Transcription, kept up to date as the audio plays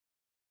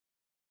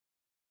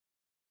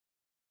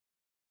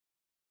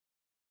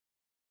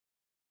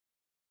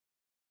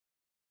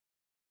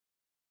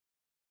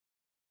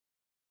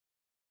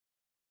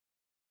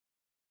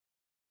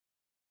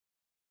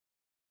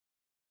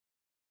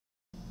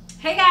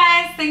Hey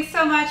guys, thanks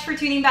so much for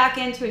tuning back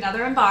into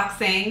another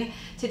unboxing.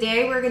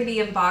 Today we're going to be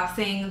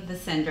unboxing the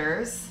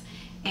Cinders,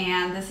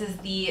 and this is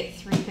the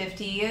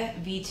 350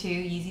 V2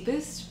 Yeezy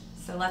Boost.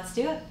 So let's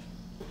do it.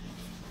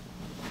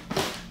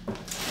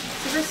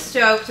 Super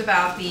stoked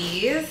about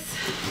these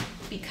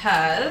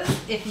because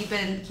if you've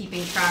been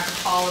keeping track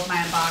of all of my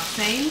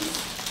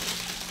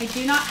unboxings, I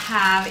do not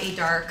have a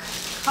dark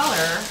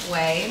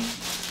colorway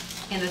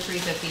in the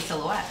 350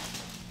 silhouette.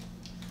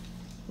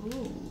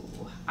 Ooh.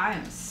 I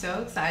am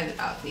so excited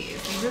about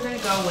these. These are going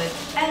to go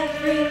with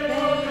everything.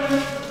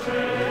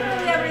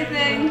 Literally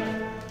everything.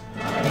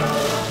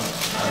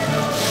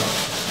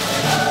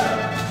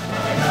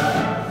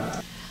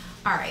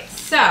 Alright,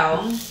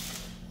 so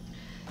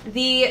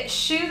the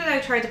shoe that I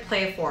tried to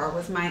play for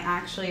was my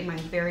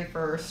very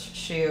first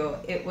shoe.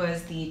 It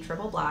was the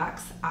Triple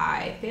Blacks.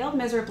 I failed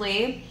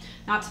miserably.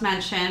 Not to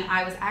mention,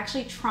 I was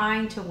actually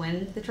trying to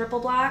win the Triple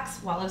Blacks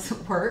while I was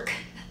at work.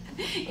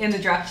 In the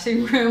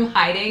dressing room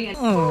hiding.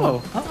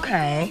 Oh,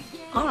 okay.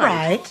 All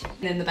right.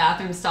 In the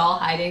bathroom stall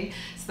hiding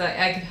so that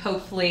I could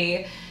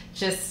hopefully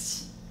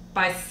just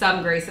by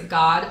some grace of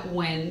God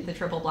win the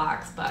Triple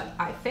Blacks, but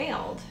I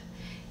failed.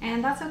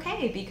 And that's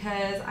okay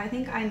because I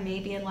think I may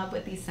be in love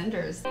with these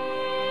Cinders.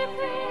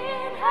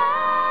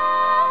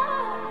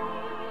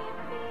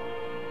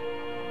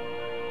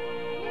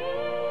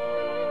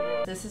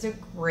 This is a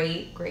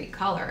great, great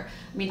color.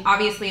 I mean,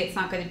 obviously it's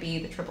not going to be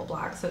the Triple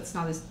Black, so it's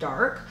not as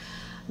dark.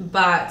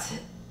 But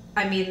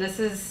I mean, this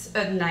is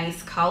a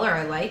nice color.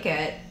 I like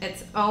it.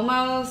 It's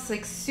almost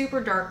like super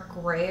dark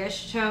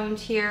grayish toned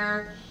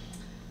here.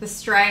 The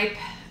stripe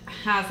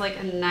has like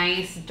a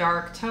nice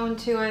dark tone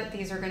to it.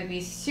 These are going to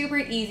be super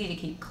easy to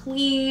keep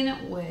clean,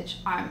 which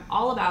I'm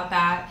all about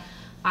that.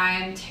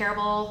 I'm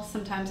terrible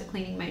sometimes at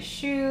cleaning my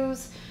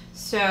shoes.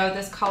 So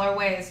this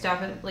colorway is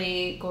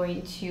definitely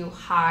going to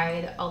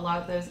hide a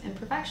lot of those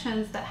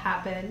imperfections that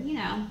happen, you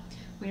know,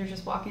 when you're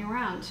just walking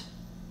around.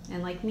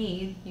 And like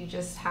me, you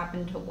just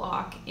happen to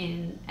walk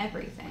in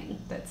everything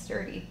that's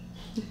dirty.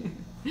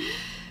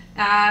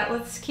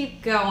 Let's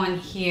keep going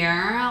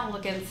here.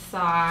 Look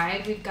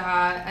inside. We've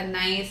got a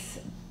nice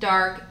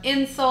dark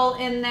insole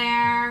in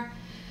there.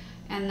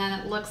 And then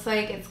it looks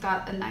like it's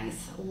got a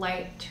nice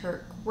light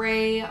turquoise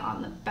gray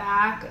on the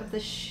back of the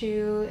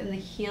shoe and the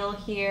heel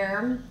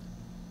here.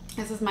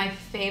 This is my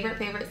favorite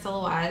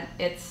silhouette.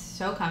 It's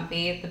so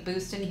comfy. The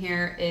boost in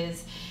here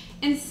is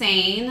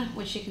insane,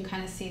 which you can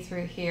kind of see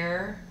through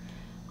here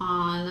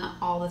on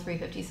all the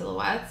 350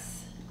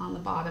 silhouettes on the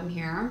bottom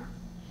here.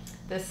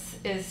 This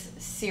is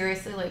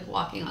seriously like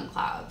walking on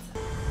clouds.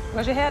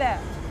 Where's your head at?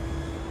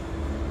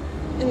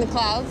 In the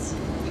clouds.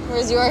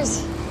 Where's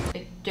yours?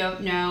 I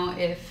don't know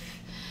if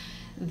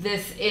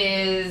this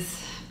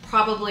is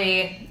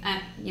probably,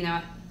 you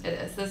know, it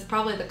is. This is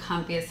probably the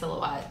comfiest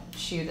silhouette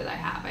shoe that I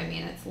have. I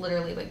mean, it's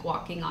literally like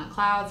walking on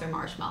clouds or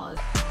marshmallows.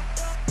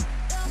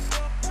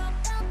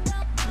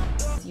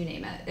 You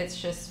name it.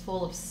 It's just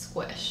full of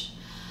squish.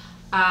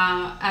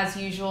 As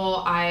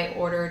usual, I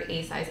ordered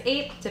a size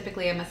 8.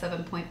 Typically I'm a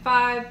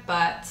 7.5,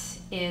 but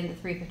in the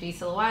 350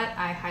 silhouette,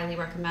 I highly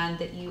recommend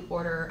that you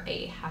order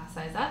a half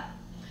size up,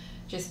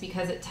 just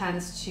because it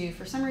tends to,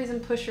 for some reason,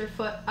 push your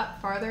foot up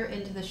farther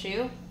into the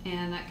shoe,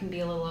 and that can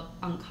be a little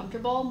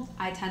uncomfortable.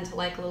 I tend to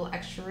like a little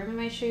extra room in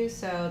my shoes,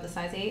 so the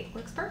size 8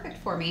 works perfect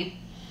for me.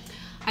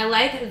 I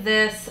like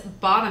this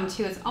bottom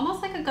too. It's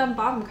almost like a gum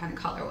bottom kind of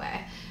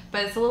colorway,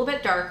 but it's a little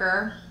bit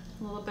darker.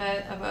 A little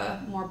bit of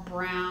a more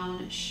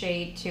brown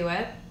shade to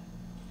it.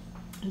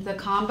 The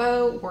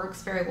combo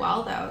works very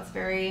well though. It's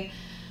very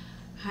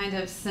kind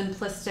of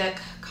simplistic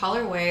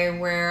colorway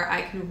where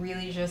I can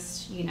really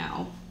just, you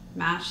know,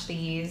 match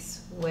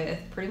these with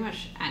pretty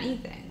much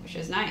anything, which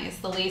is nice.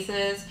 The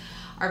laces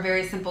are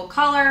very simple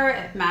color.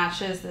 It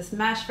matches this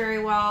mesh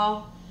very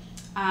well.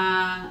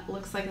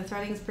 Looks like the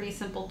threading is pretty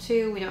simple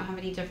too. We don't have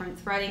any different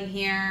threading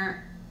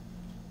here.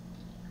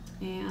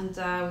 And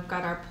we've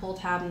got our pull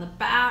tab in the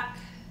back.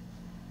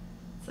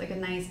 It's like a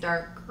nice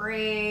dark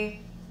gray.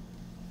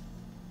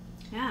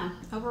 Yeah,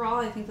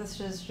 overall I think this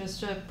is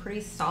just a pretty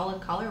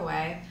solid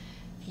colorway.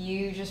 If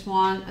you just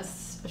want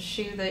a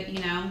shoe that, you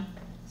know,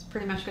 is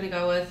pretty much going to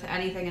go with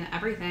anything and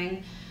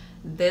everything,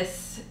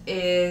 this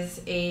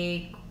is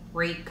a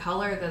great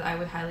color that I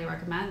would highly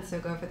recommend, so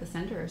go for the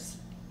Cinders.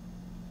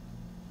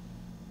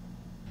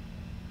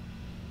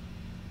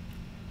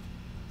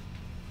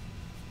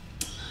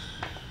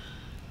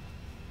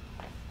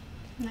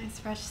 Nice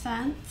fresh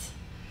scent.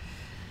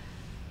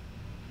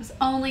 I was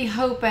only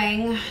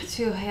hoping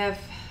to have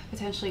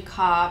potentially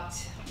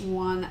copped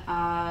one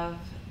of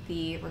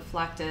the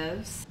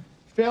reflectives.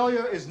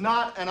 Failure is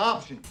not an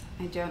option.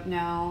 I don't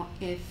know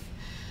if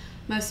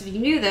most of you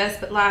knew this,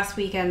 but last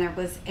weekend there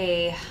was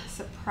a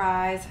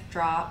surprise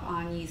drop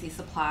on Yeezy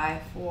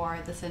Supply for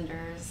the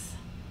Cinders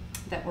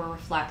that were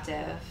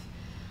reflective.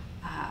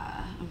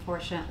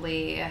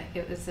 Unfortunately,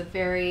 it was a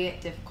very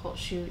difficult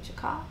shoe to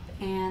cop,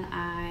 and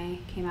I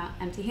came out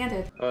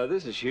empty-handed.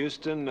 This is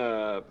Houston.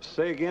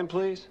 Say again,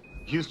 please.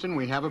 Houston,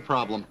 we have a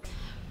problem.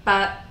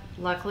 But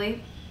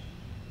luckily,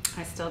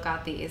 I still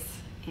got these,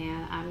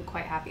 and I'm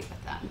quite happy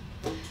with them.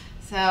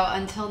 So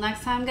until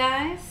next time,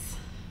 guys,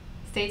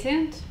 stay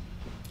tuned.